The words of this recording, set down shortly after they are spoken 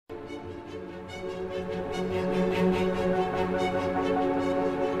Can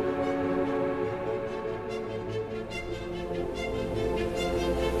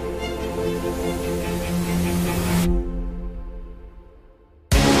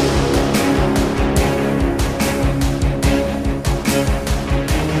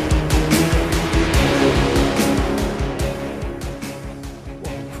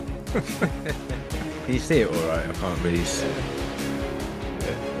you see it all right? I can't really see it.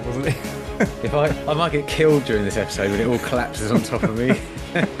 Wasn't it? If I might get killed during this episode when it all collapses on top of me.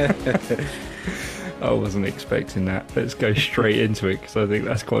 I wasn't expecting that. Let's go straight into it because I think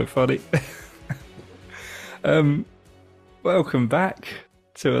that's quite funny. Welcome back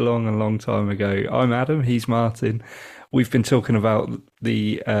to a long time ago. I'm Adam, he's Martin. We've been talking about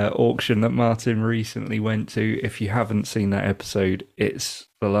the auction that Martin recently went to. If you haven't seen that episode, it's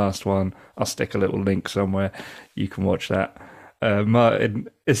the last one. I'll stick a little link somewhere. You can watch that. Martin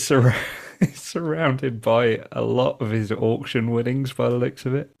is surrounded by a lot of his auction winnings by the looks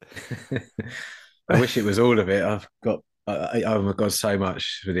of it. I wish it was all of it. I've got, oh my God, so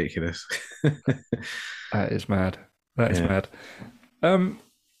much ridiculous. That is mad. That is mad.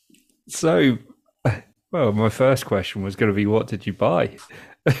 So, well, my first question was going to be, what did you buy?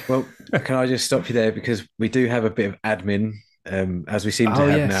 Well, can I just stop you there because we do have a bit of admin, as we seem to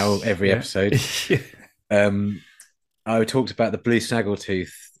have now every episode. I talked about the blue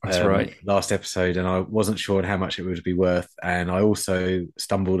snaggletooth last episode, and I wasn't sure on how much it would be worth. And I also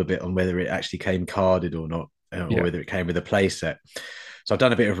stumbled a bit on whether it actually came carded or not, or whether it came with a play set. So I've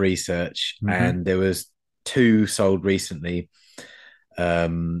done a bit of research, and there was 2 sold recently.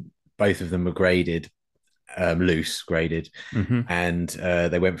 Both of them were graded, loose graded, and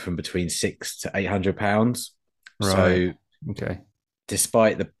they went from between £600 to £800. Right. So,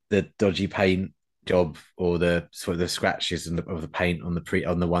 despite the dodgy paint job or the sort of the scratches of the paint on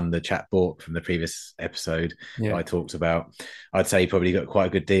the one the chap bought from the previous episode I talked about, I'd say he probably got quite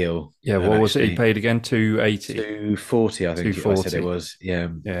a good deal. Yeah, what was it he paid again? 280, 240, I think I said it was. Yeah.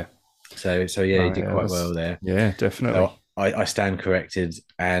 So yeah, he did quite well there. Yeah, definitely. So I stand corrected,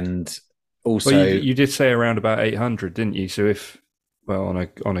 and also you did say around about 800, didn't you? So if on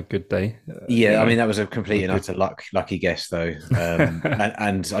a good day, I mean that was a complete and utter lucky guess though,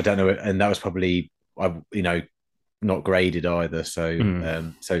 and I don't know, and that was probably not graded either. So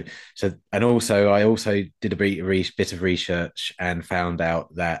and also I also did a bit of research and found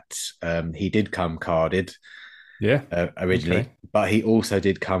out that he did come carded, originally, but he also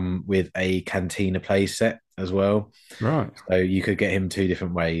did come with a Cantina play set as well, right? So you could get him 2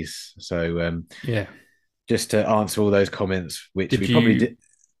 different ways. So just to answer all those comments, which probably did.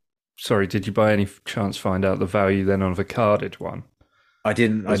 Sorry, did you by any chance find out the value then of a carded one? I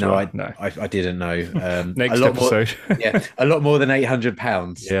didn't. I know. No. I didn't know. Next episode, a lot more than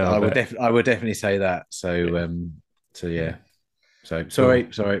 £800. Yeah, I would definitely say that. So, So sorry.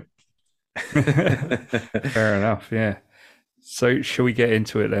 Fair enough. Yeah. So, shall we get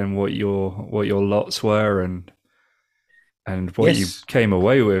into it then? What your lots were and what you came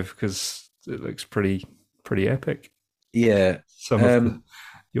away with, because it looks pretty epic. Yeah. Some of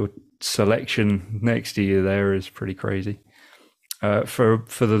your selection next to you there is pretty crazy. For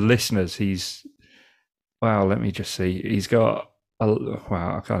the listeners, let me just see. He's got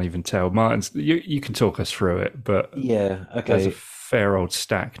I can't even tell. Martin's, you can talk us through it, but there's a fair old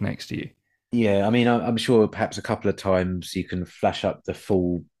stack next to you. Yeah, I mean, I'm sure perhaps a couple of times you can flash up the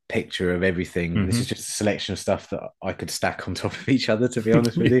full picture of everything. This is just a selection of stuff that I could stack on top of each other, to be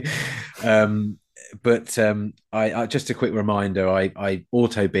honest with you. But I just a quick reminder, I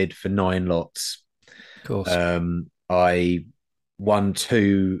auto bid for 9 lots. Of course. I won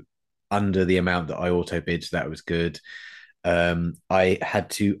 2 under the amount that I auto bid, so that was good. I had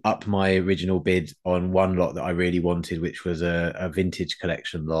to up my original bid on 1 lot that I really wanted, which was a vintage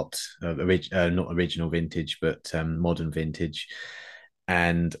collection lot, not original vintage, but modern vintage.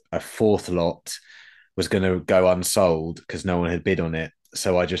 And a 4th lot was going to go unsold because no one had bid on it.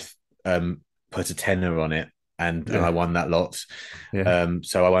 So I just put a tenner on it, and I won that lot. Yeah.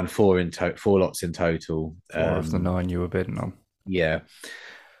 So I won 4 lots in total. 4 of the 9 you were bidding on. Yeah.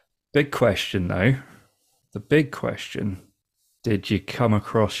 Big question though. The big question: did you come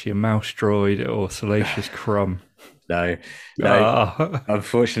across your mouse droid or Salacious Crumb? No,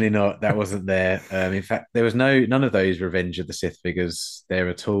 unfortunately not. That wasn't there. In fact, there was none of those Revenge of the Sith figures there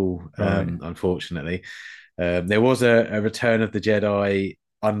at all. Unfortunately, there was a Return of the Jedi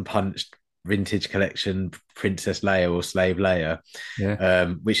unpunched vintage collection Princess Leia or Slave Leia,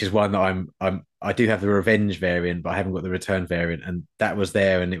 which is one that I do have the Revenge variant, but I haven't got the Return variant, and that was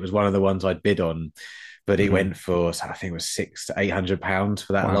there, and it was one of the ones I'd bid on. but it Mhm. went for, I think it was £600 to £800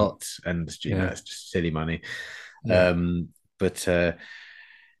 for that Wow. lot, and Yeah. it's just silly money. Yeah. Um, but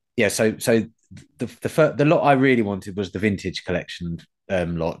yeah, so the lot I really wanted was the vintage collection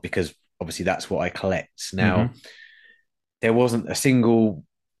lot, because obviously that's what I collect now. Hmm. There wasn't a single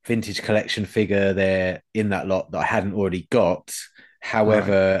vintage collection figure there in that lot that I hadn't already got.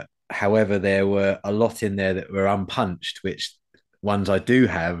 Right. However, there were a lot in there that were unpunched, which ones I do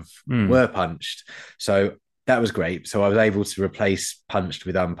have Mm. were punched. So that was great. So I was able to replace punched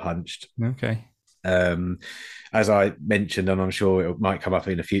with unpunched. Okay. Um, as I mentioned, and I'm sure it might come up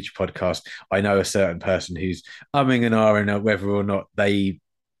in a future podcast, I know a certain person who's umming and ahhing whether or not they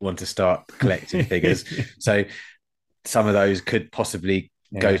want to start collecting figures. So some of those could possibly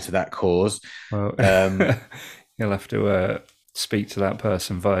go Yeah. to that cause. Well, Um, you'll have to speak to that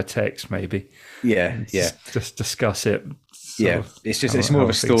person via text, maybe, yeah, and yeah, just discuss it. Sort yeah. of It's just it's more of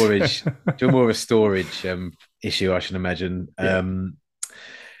how a things. storage, more of a storage issue, I should imagine. Yeah.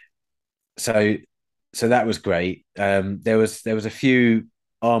 So so that was great. There was a few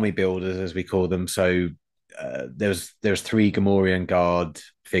army builders, as we call them. So there was three Gamorrean guard Yeah.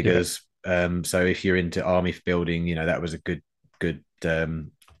 figures. So if you're into army building, that was a good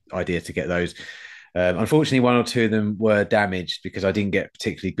idea to get those. Unfortunately, one or two of them were damaged because I didn't get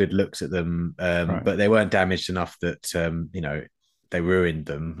particularly good looks at them, Right. but they weren't damaged enough that they ruined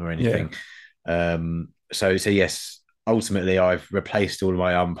them or Yeah. anything. So yes, ultimately I've replaced all of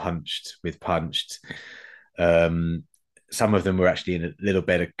my unpunched with punched. Um, some of them were actually in a little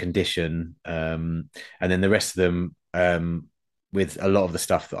better condition, and then the rest of them, with a lot of the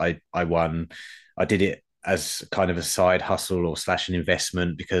stuff that I won, I did it as kind of a side hustle or slash an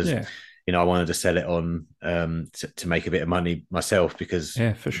investment, because Yeah. I wanted to sell it on, to make a bit of money myself, because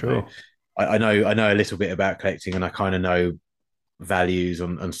Yeah. For sure. I know a little bit about collecting, and I kind of know values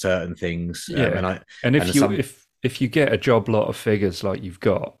on certain things, Yeah. and I And and some if you get a job lot of figures like you've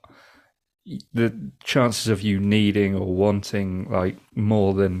got, the chances of you needing or wanting like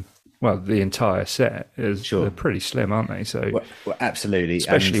more than the entire set is they're sure. pretty slim, aren't they? So Well, absolutely, and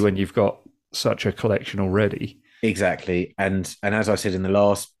especially when you've got such a collection already. exactly, and as I said in the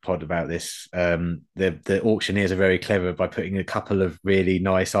last pod about this, the auctioneers are very clever by putting a couple of really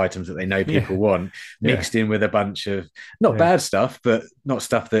nice items that they know Yeah. people want Yeah. mixed in with a bunch of not Yeah. bad stuff, but not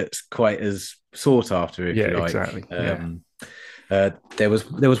stuff that's quite as sought after, if Yeah. you like. Exactly. Yeah. There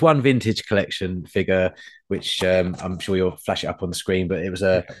was one vintage collection figure which, I'm sure you'll flash it up on the screen, but it was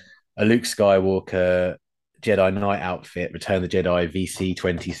a Yeah. a Luke Skywalker Jedi Knight outfit, Return of the Jedi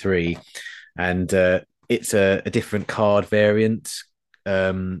VC-23, and it's a different card variant,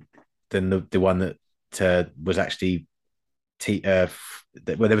 than the one that was actually well,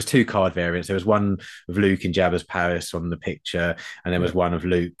 there was two card variants. There was one of Luke in Jabba's palace on the picture, and there Yeah. was one of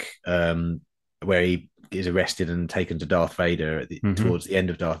Luke, where he is arrested and taken to Darth Vader Hmm. towards the end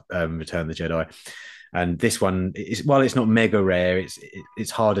of Return of the Jedi. And this one is, while it's not mega rare,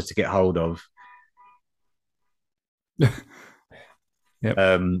 it's harder to get hold of. Yep.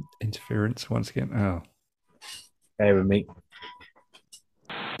 Um, Interference once again. Oh. Bear with me.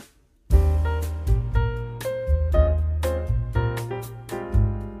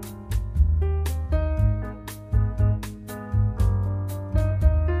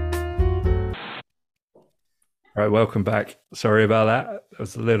 Right. Welcome back. Sorry about that. There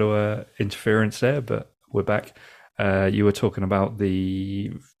was a little interference there, but we're back. You were talking about the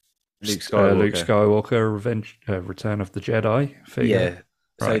Luke Luke Skywalker. Skywalker Revenge, Return of the Jedi figure. Yeah.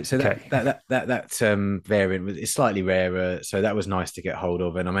 So Right. so that Okay. variant is slightly rarer. So that was nice to get hold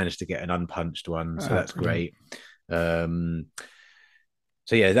of, and I managed to get an unpunched one. So Ah, that's brilliant. great. Um,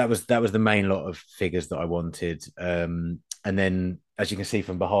 so yeah, that was the main lot of figures that I wanted. And then, as you can see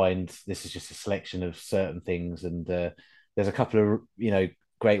from behind, this is just a selection of certain things, and there's a couple of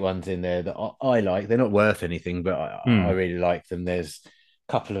great ones in there that I like. They're not worth anything, but I Hmm. really like them. There's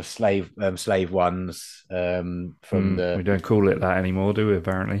a couple of slave ones, from We the don't call it that anymore, do we?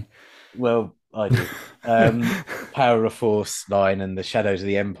 Apparently. well, I do. Power of Force line, and the Shadows of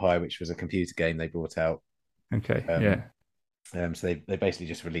the Empire, which was a computer game they brought out. Okay. Um, Yeah. so they basically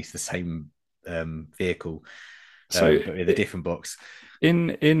just released the same vehicle, So, but with a different box.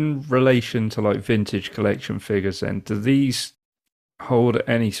 in relation to like vintage collection figures, then do these hold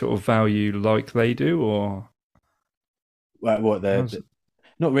any sort of value like they do, or What how's it?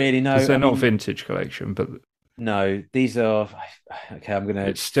 not really. Because No, they're I not mean, vintage collection, but no. These are okay. I'm gonna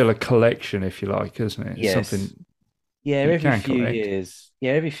it's still a collection, if you like, isn't it? It's yes, something yeah. you can collect.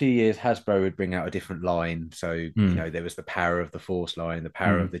 Every few years, Hasbro would bring out a different line. So Hmm. there was the Power of the Force line, the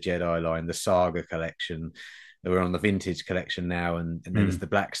Power of Hmm. the Jedi line, the Saga collection. we're on the vintage collection now, and then there's Mm. the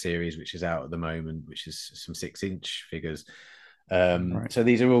Black series, which is out at the moment, which is some 6-inch figures. Right. So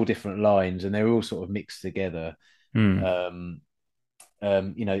these are all different lines, and they're all sort of mixed together. Mm.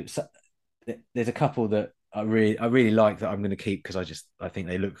 Um, so there's a couple that I really like that I'm going to keep because I think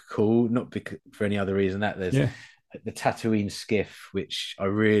they look cool, not because, for any other reason. That there's Yeah. the Tatooine skiff, which I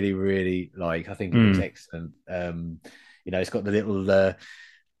really really like. I think it looks Mm. excellent. It's got the little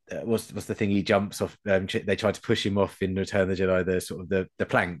what's the thing he jumps off? They tried to push him off in Return of the Jedi. The sort of the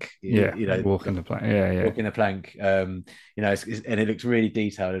plank, Yeah. Walking the plane. Yeah. Yeah. walking the plank. And it looks really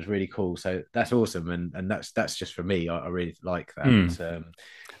detailed. It's really cool. So that's awesome, and that's just for me. I really like that. Mm.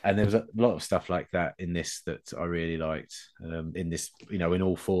 And there was a lot of stuff like that in this that I really liked. In this, in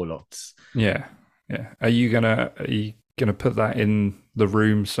all 4 lots. Yeah. Yeah. Are you gonna put that in the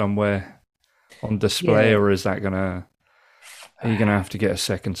room somewhere on display, Yeah. or is that gonna are you gonna have to get a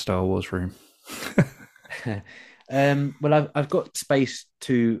second Star Wars room? Well, I've got space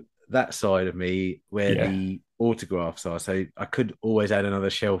to that side of me where Yeah. the autographs are, so I could always add another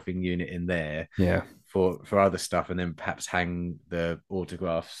shelving unit in there Yeah. for other stuff, and then perhaps hang the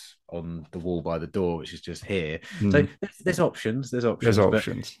autographs on the wall by the door, which is just here. So Mm. there's options, There's but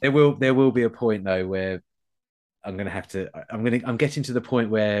options. there will be a point though where I'm getting to the point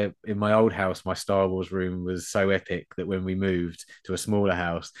where in my old house, my Star Wars room was so epic that when we moved to a smaller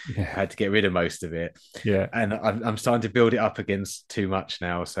house, I Yeah. had to get rid of most of it. Yeah. And I'm starting to build it up against too much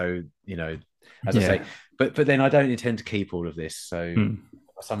now. So, as I say, Yeah. but then I don't intend to keep all of this. So Mm.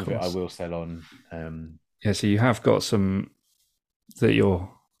 some Of of it I course. will sell on. Yeah. So you have got some that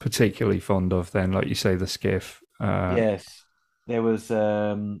you're particularly fond of, then, like you say, the skiff. Yes, there was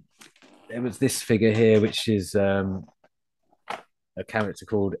this figure here, which is a character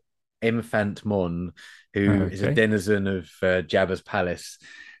called Infant Mon, who is a Okay. denizen of Jabba's palace.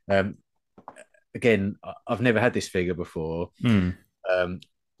 Um, Again, I've never had this figure before. Mm. Um,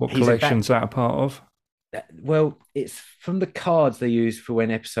 What he's in fact, collection's that a part of? well, it's from the cards they used for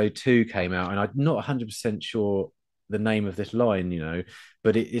when Episode 2 came out, and I'm not 100% sure the name of this line,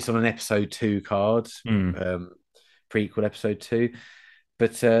 but it's on an Episode 2 card, Mm. um, prequel Episode 2.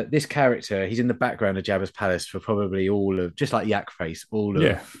 But this character, he's in the background of Jabba's palace for probably all of, just like Yak Face, all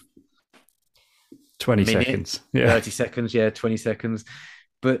Yeah. of 20 minute, seconds. Yeah. 30 seconds, yeah, 20 seconds.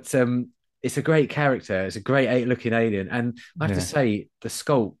 But it's a great character. It's a great looking alien. And I have to Yeah. say, the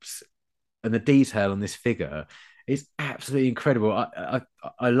sculpts and the detail on this figure is absolutely incredible.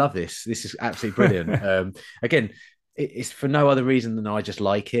 I love this. This is absolutely brilliant. Again, it's for no other reason than I just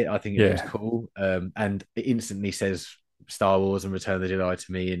like it. I think it looks Yeah. cool. And it instantly says Star Wars and Return of the Jedi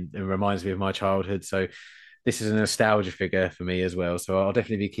to me, and reminds me of my childhood. So this is a nostalgia figure for me as well. So I'll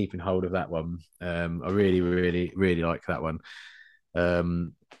definitely be keeping hold of that one. I really, really, really like that one.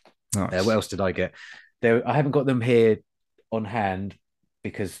 Um, what Nice. else did I get? I haven't got them here on hand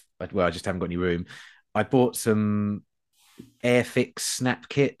because, well, I just haven't got any room. I bought some Airfix snap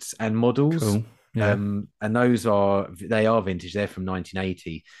kits and models. Cool. Yeah. And they are vintage. They're from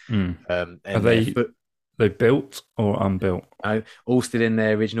 1980. Mm. Are And they built or unbuilt? all still in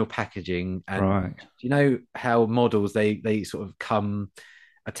their original packaging. And Right. do you know how models they sort of come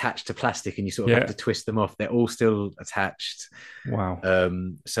attached to plastic, and you sort of have Yeah. to twist them off? They're all still attached. Wow.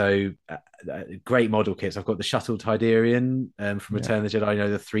 Great model kits. I've got the shuttle Tidarian from Yeah. Return of the Jedi.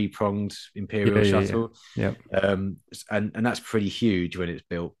 The 3-pronged Yeah. Imperial Yeah. shuttle. Yeah. And that's pretty huge when it's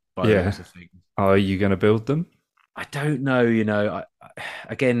built by the Yeah. looks of things. Are you going to build them? I don't know.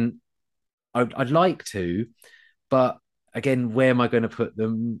 Again, I'd like to, but again, where am I going to put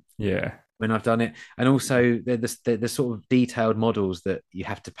them Yeah. when I've done it? And also, they're the sort of detailed models that you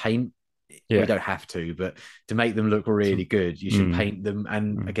have to paint. Well, you Yeah. don't have to, but to make them look really good, you should paint them.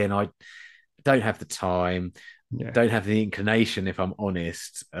 And again, I don't have the time, Yeah. don't have the inclination, if I'm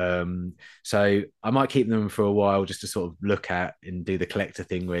honest. So I might keep them for a while just to sort of look at and do the collector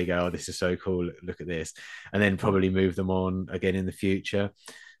thing where you go, oh, this is so cool, look at this, and then probably move them on again in the future.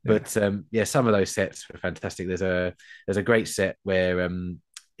 Yeah. But some of those sets are fantastic. There's a great set where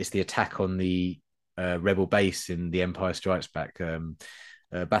it's the attack on the rebel base in The Empire Strikes Back,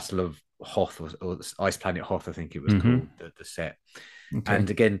 Battle of Hoth, or Ice Planet Hoth, I think it was called, the set. Okay. And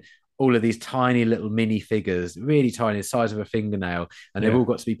again, all of these tiny little mini figures, really tiny, the size of a fingernail, and they've all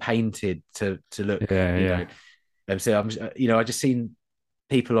got to be painted to look, Yeah. And so I just seen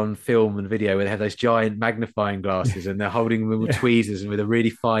people on film and video where they have those giant magnifying glasses and they're holding them with tweezers and with a really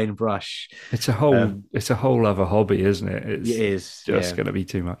fine brush. It's a whole other hobby, isn't it? It is just going to be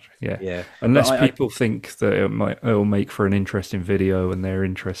too much. Yeah. Yeah. Unless people think that it'll make for an interesting video and they're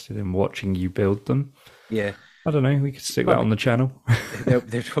interested in watching you build them. Yeah. I don't know. We could stick that Well, on the channel.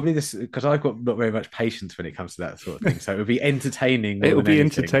 there's probably this because I've got not very much patience when it comes to that sort of thing. So it would be entertaining more It'll than be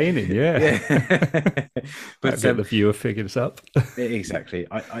anything. entertaining, yeah. Yeah, That'll but get the viewer figures up. exactly.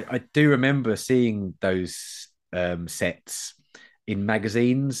 I do remember seeing those sets in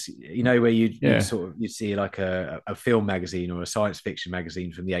magazines. You know, where you'd Yeah. sort of you'd see like a film magazine or a science fiction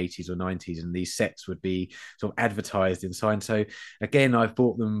magazine from the 80s or 90s, and these sets would be sort of advertised inside. So again, I've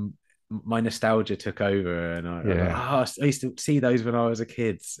bought them. My nostalgia took over, and I was like, Yeah. oh, I used to see those when I was a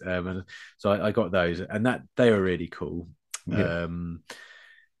kid, and so I got those, and that they were really cool. Yeah. Um,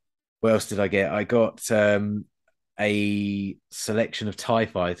 what else did I get? I got a selection of TIE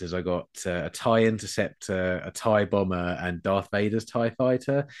fighters. I got a TIE Interceptor, a TIE Bomber, and Darth Vader's TIE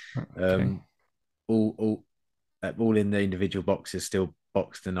Fighter. Okay. Um, all in the individual boxes, still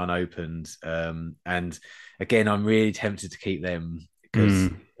boxed and unopened. And again, I'm really tempted to keep them because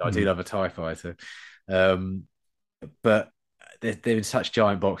Mm, I do mm. love a TIE Fighter. Um, but they're in such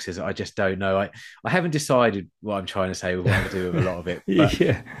giant boxes. I just don't know. I haven't decided what I'm trying to say with what I'm going to do with a lot of it. But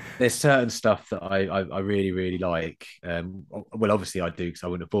Yeah. there's certain stuff that I really really like. Well, obviously I do because I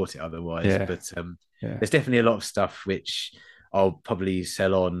wouldn't have bought it otherwise. Yeah. But Yeah. there's definitely a lot of stuff which I'll probably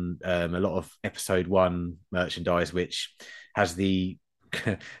sell on. A lot of episode one merchandise which has the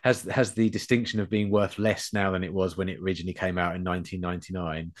has the distinction of being worth less now than it was when it originally came out in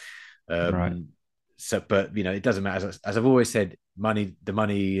 1999. Right. So, but it doesn't matter. As I've always said, the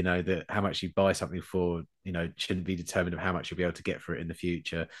money, that how much you buy something for, shouldn't be determined of how much you'll be able to get for it in the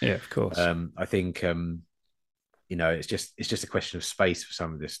future. Yeah, of course. I think, it's just a question of space for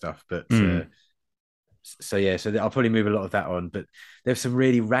some of this stuff. But Mm. so yeah, so I'll probably move a lot of that on. But there's some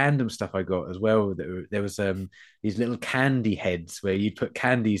really random stuff I got as well. There was these little candy heads where you'd put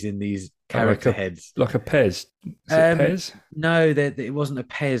candies in these Oh, character heads. like a Pez. Is it Pez? No, it wasn't a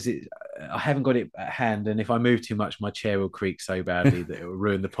Pez. I haven't got it at hand, and if I move too much, my chair will creak so badly that it will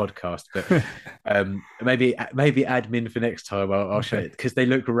ruin the podcast. But maybe admin for next time. I'll show it because they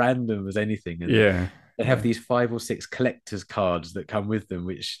look random as anything, and Yeah. they have these 5 or 6 collectors cards that come with them,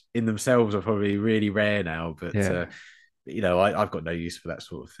 which in themselves are probably really rare now. But Yeah. I've got no use for that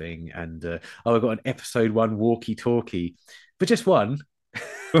sort of thing. And I've got an episode 1 walkie-talkie, but just one.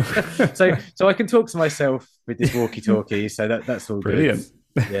 so I can talk to myself with this walkie-talkie, so that's all Brilliant.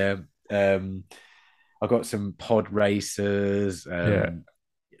 good. Yeah. I got some pod racers. Yeah.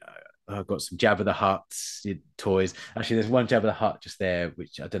 I've got some Jabba the Hutt toys. Actually, there's one Jabba the Hutt just there,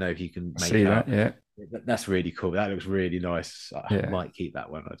 which I don't know if you can make See out. that? Yeah. That's really cool. That looks really nice. I Yeah. might keep that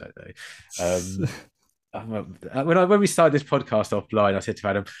one. I don't know. When we started this podcast offline, I said to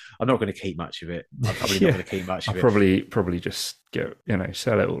Adam, "I'm not going to keep much of it. I'm probably not going to keep much of I'll it. probably just get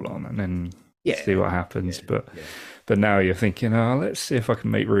sell it all on and then Yeah, see what happens. yeah, but yeah. but now you're thinking, oh, let's see if I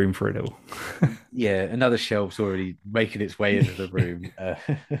can make room for it all. Yeah, another shelf's already making its way into the room.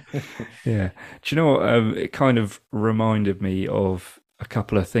 Yeah. Do you know what? It kind of reminded me of a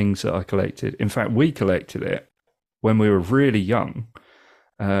couple of things that I collected. In fact, we collected it when we were really young.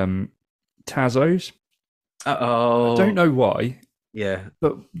 Tazos. Oh, I don't know why, yeah,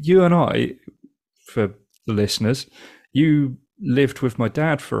 but you and I, for the listeners, you lived with my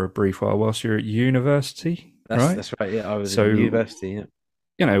dad for a brief while whilst you're at university, right? that's right. Yeah, I was So, in university.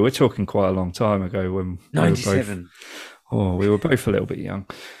 Yeah, we're talking quite a long time ago when '97. we were both a little bit young.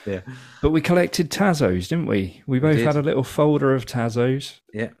 Yeah, But we collected Tazos, didn't we? We both did. had a little folder of Tazos.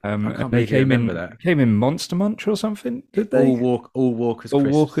 yeah. I And can't they believe you remember that. came in Monster Munch or something, did they? All Walker's All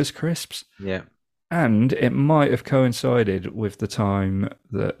Crisps. Walker's Crisps. Yeah. And it might have coincided with the time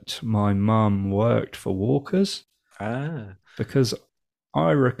that my mum worked for Walker's, Ah, because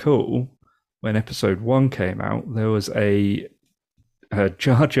I recall when episode 1 came out, there was a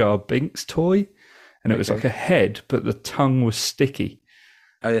Jar Jar Binks toy, and it was Okay. like a head, but the tongue was sticky.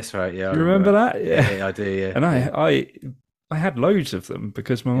 oh, that's right. Yeah, I You remember that? Yeah, I do. Yeah, And I had loads of them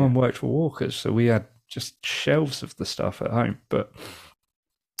because my mum worked for Walker's, so we had just shelves of the stuff at home. But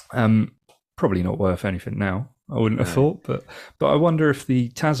probably not worth anything now. I wouldn't have thought, but I wonder if the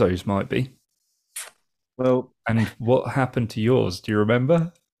Tazos might be. Well, And what happened to yours? Do you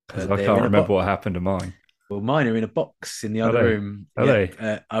remember? Because I they're can't in a remember what happened to mine. well, mine are in a box in the Are other they? room. Are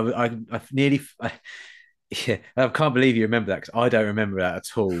they? I nearly. Yeah, I can't believe you remember that because I don't remember that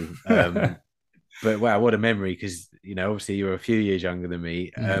at all. But wow, what a memory! Because obviously you were a few years younger than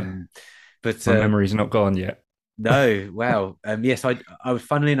me. Yeah. But My memory's not gone yet. no, wow. Yes, I was.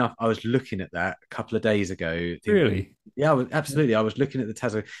 Funnily enough, I was looking at that a couple of days ago. Thinking, Really? yeah, absolutely. I was looking at the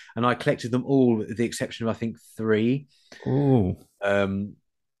Tazo, and I collected them all, with the exception of I think 3. Oh,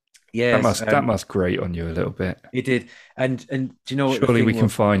 Yes, that must grate on you a little bit. it did. And do you know what? Surely the we thing can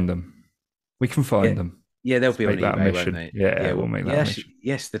was? find them. We can find them. Yeah, they'll Let's be on make that a eBay, won't mission. they? Yeah, Yeah, we'll well, make that yeah, a actually, mission.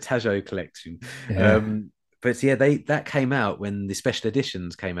 yes, the Tajo collection. Yeah, Um, but yeah, they that came out when the special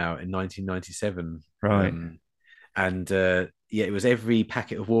editions came out in 1997. right. And yeah, it was every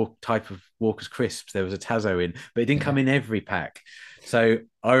packet of type of Walker's crisps. There was a Tazo in, but it didn't come Yeah. in every pack. So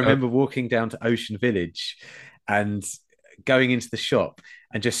I remember walking down to Ocean Village and going into the shop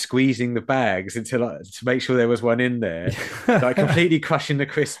and just squeezing the bags until to make sure there was one in there, like completely crushing the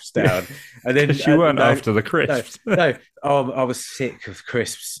crisps down. And then Because you weren't no, after the no, crisps. no. Oh, I was sick of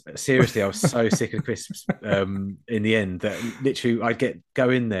crisps. Seriously, I was so sick of crisps. In the end, that literally I'd go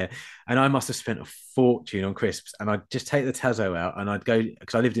in there, and I must have spent a fortune on crisps. And I'd just take the Tazo out, and I'd go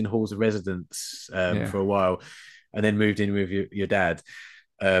because I lived in halls of residence Yeah. for a while, and then moved in with your dad.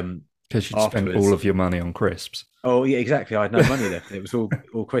 Because you'd spent all Afterwards, of your money on crisps. oh yeah, exactly. I had no money left. It was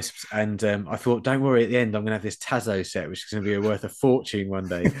all crisps, and I thought, don't worry. At the end, I'm going to have this Tazo set, which is going to be worth a fortune one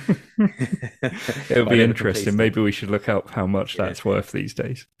day. It'll But I be never interesting. completed it. Maybe we should look up how much Yeah, that's worth these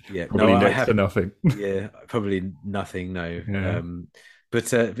days. yeah. No, Probably I next to haven't. nothing. Yeah, probably nothing. No. Yeah.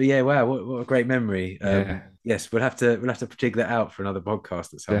 But yeah, wow, what a great memory. Yeah. Yes, we'll have to dig that out for another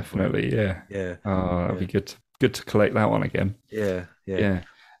podcast at some point. Definitely. Yeah. Yeah, Oh, that'd yeah, be good to collect that one again. yeah, yeah. Yeah.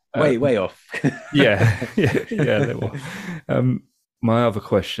 Uh, Way off. yeah. Yeah. They were. My other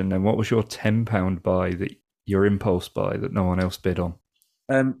question then: what was your £10 buy that your impulse buy that no one else bid on?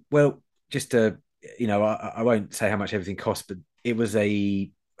 Well, just I won't say how much everything cost, but it was I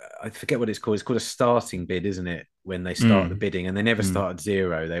forget what it's called. It's called a starting bid, isn't it? When they start the Mm, bidding, and they never mm. start at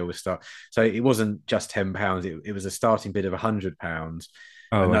zero. They always start. So it wasn't just £10. It was a starting bid of £100, and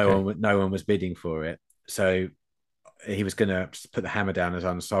Oh, okay. no one was bidding for it. So he was going to put the hammer down as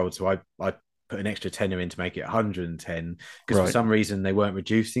unsold. So I put an extra tenner in to make it 110 because for Right. some reason they weren't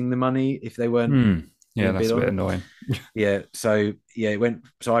reducing the money if they weren't Mm. Yeah, being that's bid a bit on. annoying. Yeah, so yeah, it went.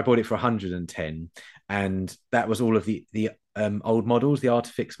 So I bought it for 110, and that was all of the old models, the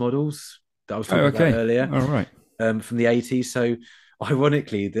Artifix models that I was Oh, talking about okay. earlier, All right. from the 80s. So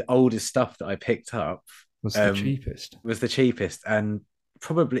ironically, the oldest stuff that I picked up Was the um, cheapest. was the cheapest and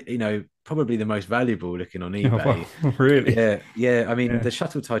probably the most valuable looking on Oh, eBay. wow. Really? Yeah, yeah. I mean, Yeah. the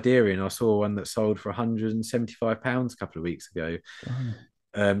Shuttle Tiderian, I saw one that sold for £175 a couple of weeks ago, Blimey.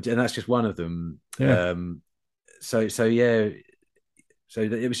 and that's just one of them. Yeah. So yeah, so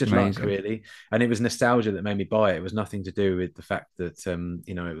it was just luck Amazing. really, and it was nostalgia that made me buy it. It was nothing to do with the fact that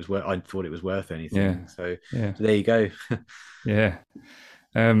it was worth. I thought it was worth anything. Yeah. So, Yeah. so there you go. Yeah.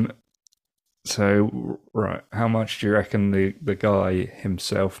 Um, so right, how much do you reckon the guy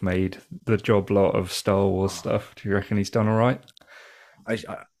himself made the job lot of Star Wars stuff? Do you reckon he's done all right?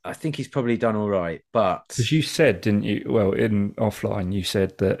 I think he's probably done all right, but Because you said, didn't you? Well, in offline, you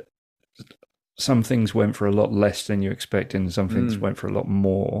said that some things went for a lot less than you expected, and some things mm, went for a lot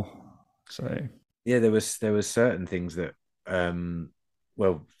more. So, yeah, there was certain things that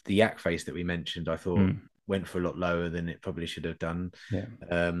well, the yak face that we mentioned, I thought mm, went for a lot lower than it probably should have done. yeah,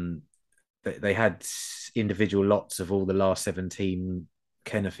 Um, they had individual lots of all the last 17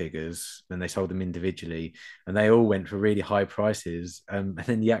 Kenner figures and they sold them individually and they all went for really high prices. And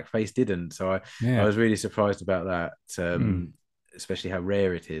then Yak Face didn't. So I yeah, was really surprised about that, mm, especially how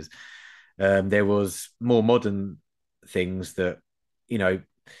rare it is. There was more modern things that, you know,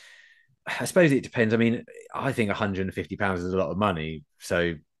 I suppose it depends. I mean, I think £150 is a lot of money.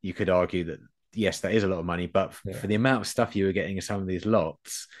 So you could argue that, yes, that is a lot of money. But yeah, for the amount of stuff you were getting in some of these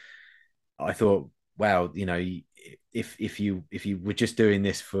lots, I thought, wow, if you were just doing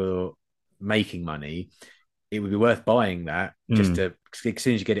this for making money, it would be worth buying that just mm, to as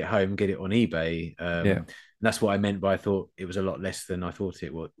soon as you get it home, get it on eBay. yeah, And that's what I meant by I thought it was a lot less than I thought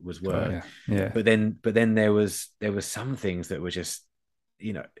it was got worth. yeah, yeah, But then there was some things that were just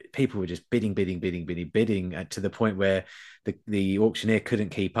people were just bidding to the point where the auctioneer couldn't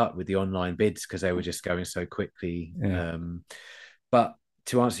keep up with the online bids because they were just going so quickly. yeah, But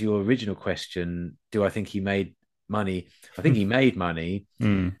to answer your original question, do I think he made money? I think he made money,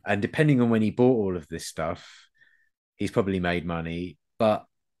 mm, and depending on when he bought all of this stuff, he's probably made money. But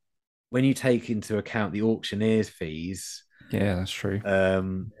when you take into account the auctioneer's fees, yeah. That's true.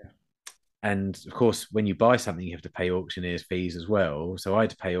 um, and of course, when you buy something, you have to pay auctioneer's fees as well. So I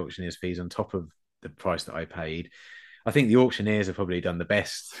had to pay auctioneer's fees on top of the price that I paid. I think the auctioneers have probably done the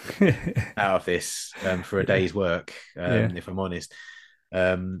best out of this for a Yeah, day's work, yeah. if I'm honest.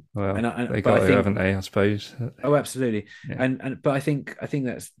 Um, Well, they but got I to, think, haven't they? I suppose. oh, absolutely, Yeah. but I think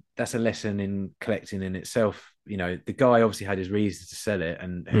that's a lesson in collecting in itself. You know, the guy obviously had his reasons to sell it,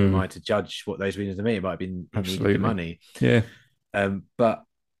 and who am Mm, I to judge what those reasons are? Me, it might have been he needed the absolutely. money. Yeah. But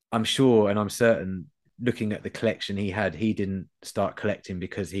I'm sure and I'm certain, looking at the collection he had, he didn't start collecting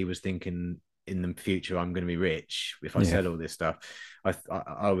because he was thinking in the future I'm going to be rich if I Yeah. sell all this stuff.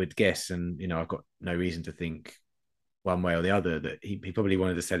 I would guess, and I've got no reason to think one way or the other that he probably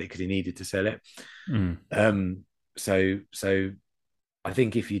wanted to sell it because he needed to sell it. Mm. So I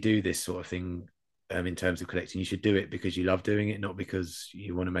think if you do this sort of thing, in terms of collecting, you should do it because you love doing it, not because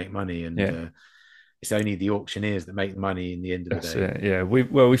you want to make money. And it's only the auctioneers that make money in the end of That's the day. it. Yeah,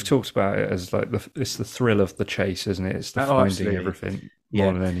 we've talked about it as like it's the thrill of the chase, isn't it? It's the finding Absolutely. everything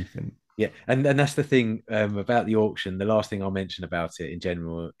more than anything. Yeah, and that's the thing about the auction. The last thing I'll mention about it in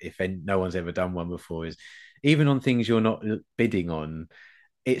general, if no one's ever done one before, is even on things you're not bidding on,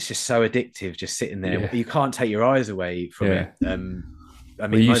 it's just so addictive just sitting there. Yeah. You can't take your eyes away from it. I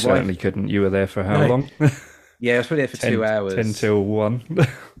mean, you my certainly wife couldn't. You were there for how long? Yeah, I was probably there for 2 hours. 10 till 1.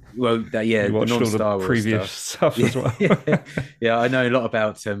 Well, you watched all the previous stuff as well. Yeah, I know a lot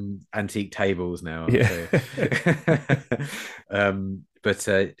about antique tables now. Yeah. But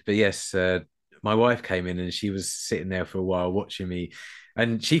yes, my wife came in and she was sitting there for a while watching me,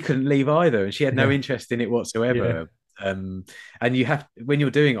 and she couldn't leave either, and she had no interest in it whatsoever. And you have, when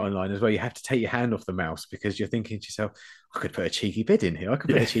you're doing it online as well, you have to take your hand off the mouse because you're thinking to yourself, I could put a cheeky bid in here. I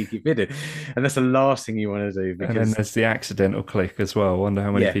could put a cheeky bid in, and that's the last thing you want to do. Because... And then there's the accidental click as well. I wonder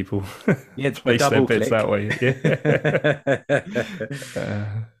how many people place their bids that way.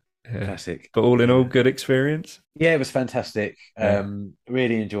 Classic. But all in all, good experience. Yeah, it was fantastic.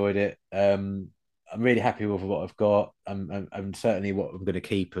 Really enjoyed it. I'm really happy with what I've got. I'm certainly what I'm going to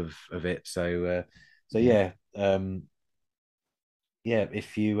keep of it. So yeah.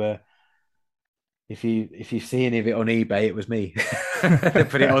 If you see any of it on eBay, it was me. They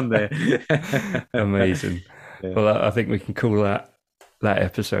put it on there. Amazing. Well, I think we can call that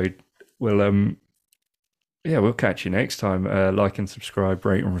episode. We'll catch you next time. Like and subscribe,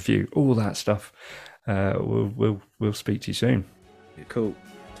 rate and review, all that stuff. We'll speak to you soon. Cool.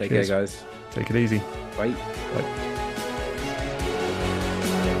 Take care, guys. Take it easy. Bye. Bye.